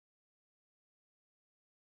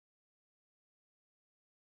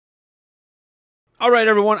All right,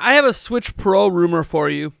 everyone. I have a Switch Pro rumor for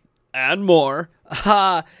you, and more.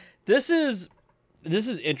 This is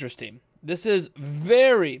interesting. This is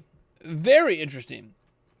very, very interesting.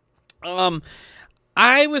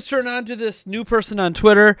 I was turned on to this new person on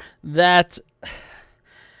Twitter that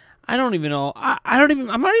I don't even know. I'm not even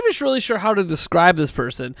really sure how to describe this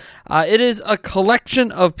person. It is a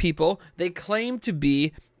collection of people. They claim to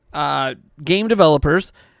be game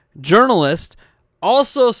developers, journalists,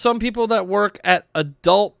 also some people that work at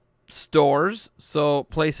adult stores, so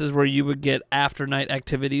places where you would get after night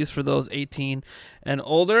activities for those 18 and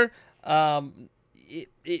older. Yeah,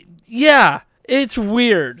 it's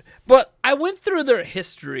weird. But I went through their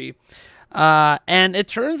history, and it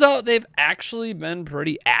turns out they've actually been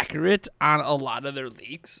pretty accurate on a lot of their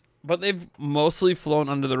leaks, but they've mostly flown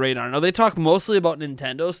under the radar. Now, they talk mostly about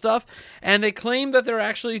Nintendo stuff, and they claim that they're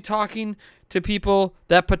actually talking to people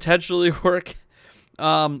that potentially work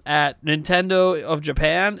at Nintendo of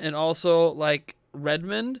Japan and also like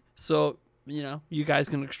Redmond. So, you guys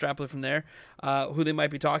can extrapolate from there who they might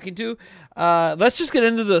be talking to. Let's just get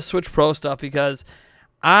into the Switch Pro stuff because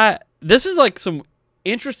this is like some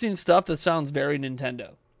interesting stuff that sounds very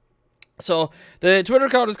Nintendo. So the Twitter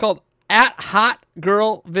account is called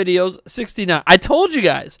 @HotGirlVideos69. I told you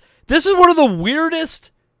guys, this is one of the weirdest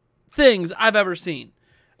things I've ever seen.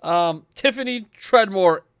 Tiffany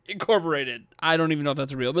Treadmore Incorporated. I don't even know if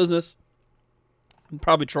that's a real business. I'm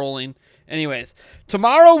probably trolling. Anyways,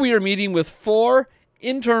 tomorrow we are meeting with 4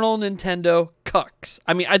 internal Nintendo cucks.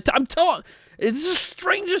 I mean, I'm telling, it's the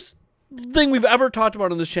strangest thing we've ever talked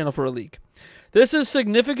about on this channel for a leak. This is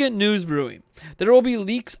significant news brewing. There will be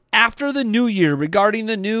leaks after the new year regarding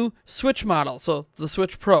the new Switch model, so the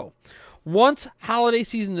Switch Pro. Once holiday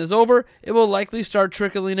season is over, it will likely start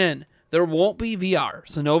trickling in. There won't be VR,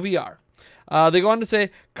 so no VR. They go on to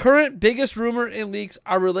say, current biggest rumor and leaks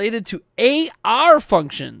are related to AR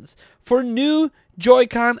functions for new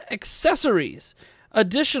Joy-Con accessories.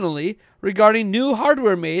 Additionally, regarding new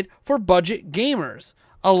hardware made for budget gamers.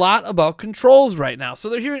 A lot about controls right now. So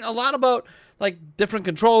they're hearing a lot about like different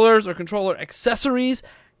controllers or controller accessories.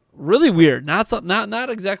 Really weird. Not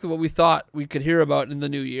exactly what we thought we could hear about in the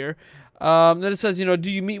new year. Then it says,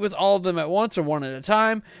 do you meet with all of them at once or one at a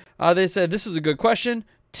time? They said, this is a good question.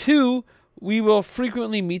 2, we will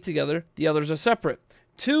frequently meet together. The others are separate.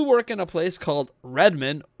 2 work in a place called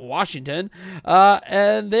Redmond, Washington,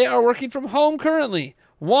 and they are working from home currently.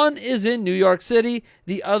 1 is in New York City.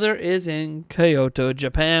 The other is in Kyoto,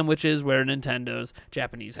 Japan, which is where Nintendo's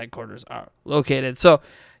Japanese headquarters are located. So,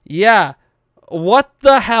 yeah, what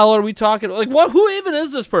the hell are we talking about? Like, who even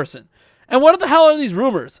is this person? And what the hell are these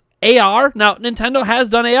rumors? AR? Now, Nintendo has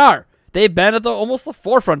done AR. They've been at almost the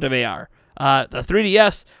forefront of AR. The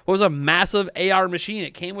 3DS was a massive AR machine.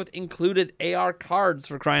 It came with included AR cards,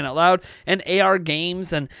 for crying out loud, and AR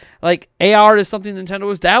games. And like AR is something Nintendo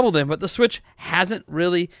has dabbled in, but the Switch hasn't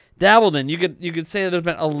really dabbled in. You could say that there's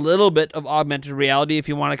been a little bit of augmented reality if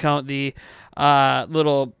you want to count the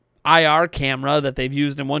little IR camera that they've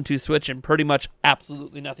used in 1-2 Switch and pretty much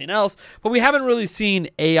absolutely nothing else. But we haven't really seen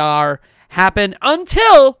AR happen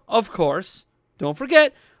until, of course, don't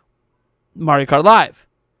forget, Mario Kart Live.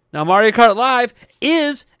 Now, Mario Kart Live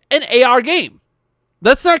is an AR game.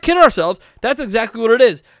 Let's not kid ourselves. That's exactly what it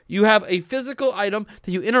is. You have a physical item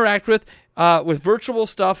that you interact with virtual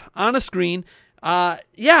stuff on a screen.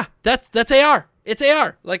 Yeah, that's AR. It's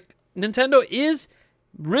AR. Like, Nintendo is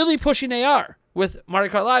really pushing AR with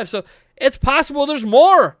Mario Kart Live. So it's possible there's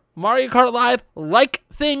more Mario Kart Live like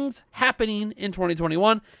things happening in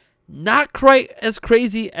 2021. Not quite as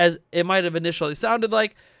crazy as it might have initially sounded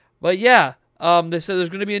like, but yeah. They said there's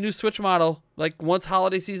going to be a new Switch model, like once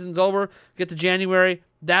holiday season's over, get to January.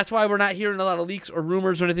 That's why we're not hearing a lot of leaks or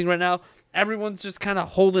rumors or anything right now. Everyone's just kind of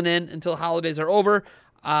holding in until holidays are over,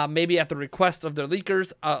 maybe at the request of their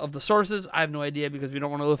leakers, of the sources. I have no idea because we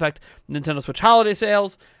don't want to affect Nintendo Switch holiday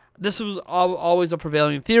sales. This was always a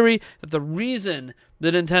prevailing theory that the reason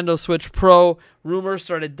the Nintendo Switch Pro rumors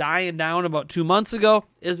started dying down about 2 months ago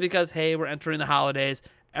is because, hey, we're entering the holidays.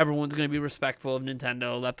 Everyone's going to be respectful of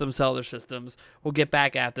Nintendo. Let them sell their systems. We'll get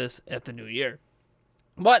back at this at the new year.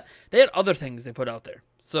 But they had other things they put out there.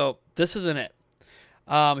 So this isn't it.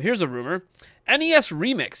 Here's a rumor. NES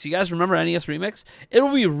Remix. You guys remember NES Remix? It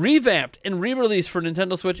will be revamped and re-released for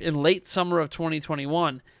Nintendo Switch in late summer of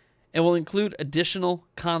 2021 and will include additional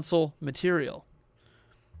console material.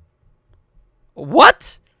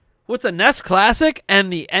 What? With the NES Classic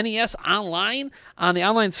and the NES Online on the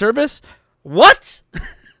online service? What?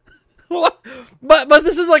 But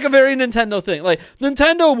this is like a very Nintendo thing. Like,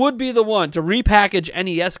 Nintendo would be the one to repackage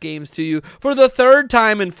NES games to you for the third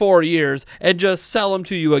time in 4 years and just sell them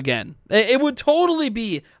to you again. It would totally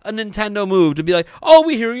be a Nintendo move to be like, oh,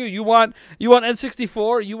 we hear you. You want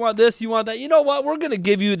N64? You want this? You want that? You know what? We're going to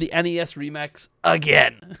give you the NES remix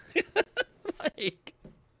again. Like,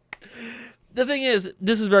 the thing is,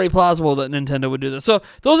 this is very plausible that Nintendo would do this. So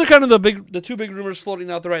those are kind of the two big rumors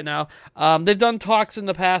floating out there right now. They've done talks in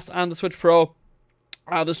the past on the Switch Pro.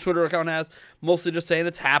 This Twitter account has mostly just saying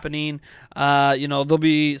it's happening. There'll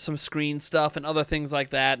be some screen stuff and other things like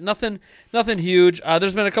that. Nothing huge.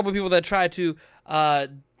 There's been a couple of people that try to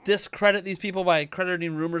discredit these people by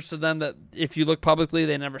crediting rumors to them that if you look publicly,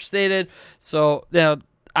 they never stated. So,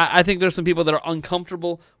 I think there's some people that are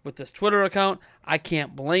uncomfortable with this Twitter account. I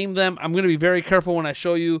can't blame them. I'm going to be very careful when I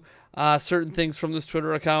show you certain things from this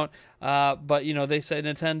Twitter account. But, they say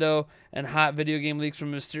Nintendo and hot video game leaks from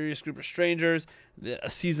a mysterious group of strangers.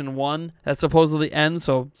 Season 1, that supposedly ends,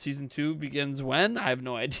 so Season 2 begins when? I have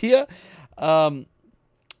no idea. But,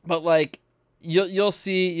 like, you'll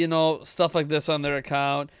see, stuff like this on their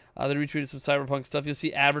account. They retweeted some Cyberpunk stuff. You'll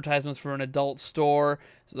see advertisements for an adult store.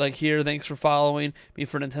 Like here, thanks for following me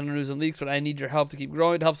for Nintendo News and Leaks, but I need your help to keep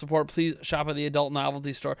growing. To help support, please shop at the Adult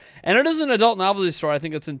Novelty Store. And it is an adult novelty store. I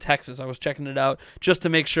think it's in Texas. I was checking it out just to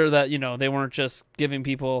make sure that, they weren't just giving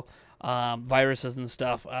people viruses and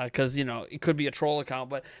stuff because, it could be a troll account.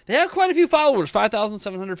 But they have quite a few followers,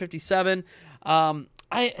 5,757. I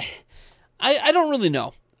don't really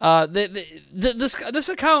know. This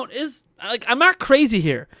account is, like, I'm not crazy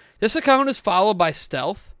here. This account is followed by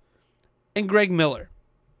Stealth and Greg Miller.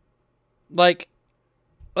 Like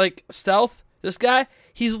Stealth, this guy,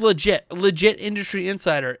 he's legit industry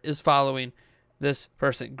insider is following this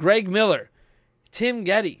person. Greg Miller, Tim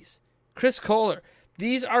Geddes, Chris Kohler.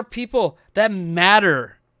 These are people that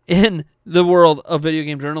matter in the world of video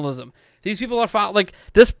game journalism. These people are like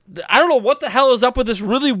this. I don't know what the hell is up with this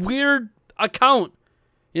really weird account.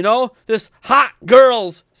 This hot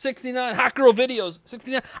girls 69, hot girl videos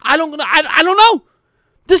 69. I don't know.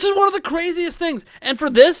 This is one of the craziest things. And for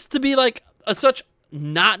this to be like such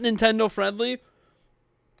not Nintendo friendly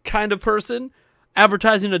kind of person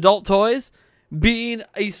advertising adult toys, being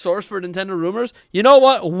a source for Nintendo rumors, you know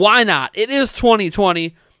what? Why not? It is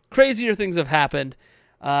 2020. Crazier things have happened.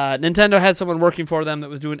 Nintendo had someone working for them that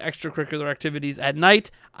was doing extracurricular activities at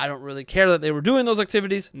night. I don't really care that they were doing those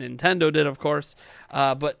activities. Nintendo did, of course.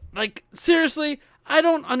 But, like, seriously, I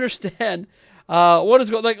don't understand what is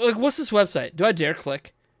going... Like, what's this website? Do I dare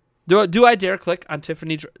click? Do I dare click on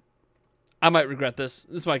Tiffany... I might regret this.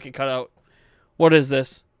 This might get cut out. What is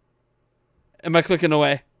this? Am I clicking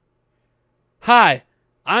away? Hi,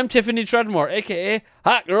 I'm Tiffany Treadmore, a.k.a.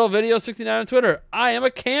 Hot Girl Video 69 on Twitter. I am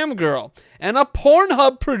a cam girl and a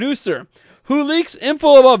Pornhub producer who leaks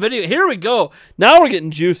info about video. Here we go. Now we're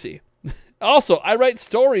getting juicy. Also, I write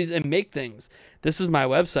stories and make things. This is my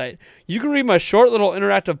website. You can read my short little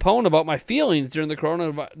interactive poem about my feelings during the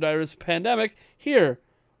coronavirus pandemic here.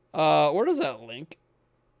 Where does that link?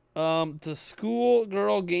 To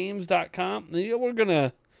schoolgirlgames.com.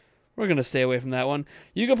 We're gonna stay away from that one.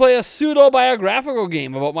 You can play a pseudo-biographical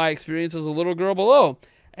game about my experience as a little girl below.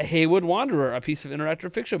 A Haywood Wanderer, a piece of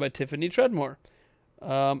interactive fiction by Tiffany Treadmore.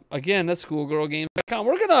 Again, that's schoolgirlgames.com.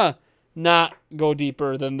 We're gonna not go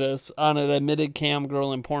deeper than this on an admitted cam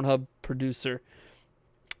girl and Pornhub producer.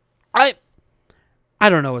 I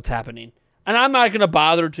don't know what's happening. And I'm not gonna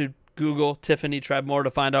bother to Google Tiffany Treadmore to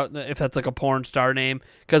find out if that's like a porn star name,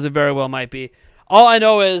 because it very well might be. All I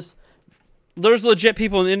know is there's legit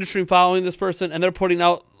people in the industry following this person, and they're putting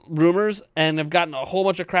out rumors and have gotten a whole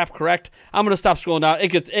bunch of crap correct. I'm going to stop scrolling down.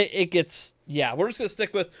 It gets, yeah, we're just going to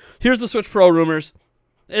stick with, here's the Switch Pro rumors.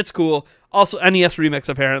 It's cool. Also, NES Remix,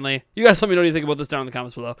 apparently. You guys let me know what you think about this down in the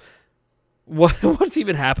comments below. What's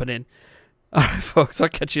even happening? All right, folks, I'll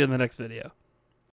catch you in the next video.